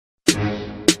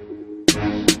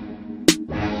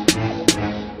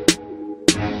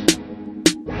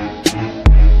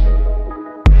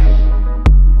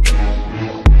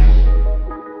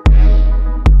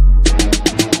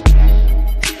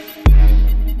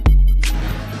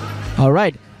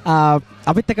Alright.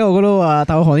 අපිත් එක්ක ඔයගොල්ලෝ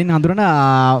තව හොඳින් හඳුනන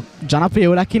ජනප්‍රිය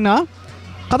වලක් ඉන්නවා.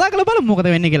 කතා කරලා බලමු මොකද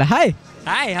වෙන්නේ කියලා. Hi.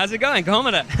 Hi, how's it going?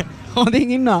 කොහමද? හොඳින්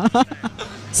ඉන්නවා.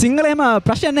 සිංහලෙම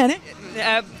ප්‍රශ්න නැහැ නේ?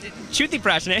 චුති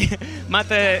ප්‍රශ්නේ.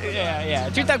 මට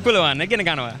චුටක් පුළුවන්. ඉගෙන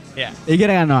ගන්නවා.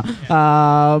 ඉගෙන ගන්නවා.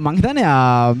 මං හිතන්නේ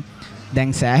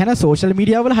දැන් සෑහෙන social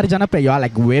media වල හරි ජනප්‍රිය. You are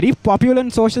like very popular on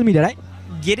social media, right?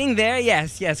 Getting there,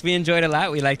 yes. We enjoyed a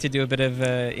lot. We like to do a bit of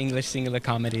English singular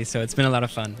comedy, so it's been a lot of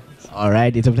fun. All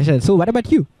right, it's a pleasure. So, what about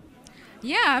you?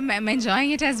 Yeah, I'm enjoying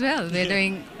it as well. We're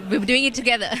doing it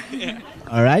together.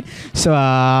 All right. So,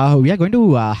 we are going to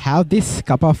have this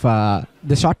cup of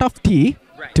the shot of tea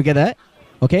together.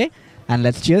 Okay, and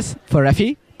let's cheers for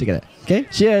Rafi together. Okay,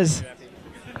 cheers.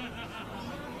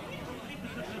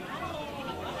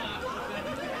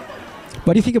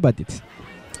 What do you think about this?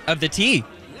 Of the tea?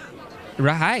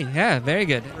 Right, yeah, very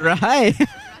good. Right.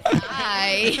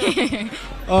 Hi.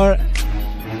 Or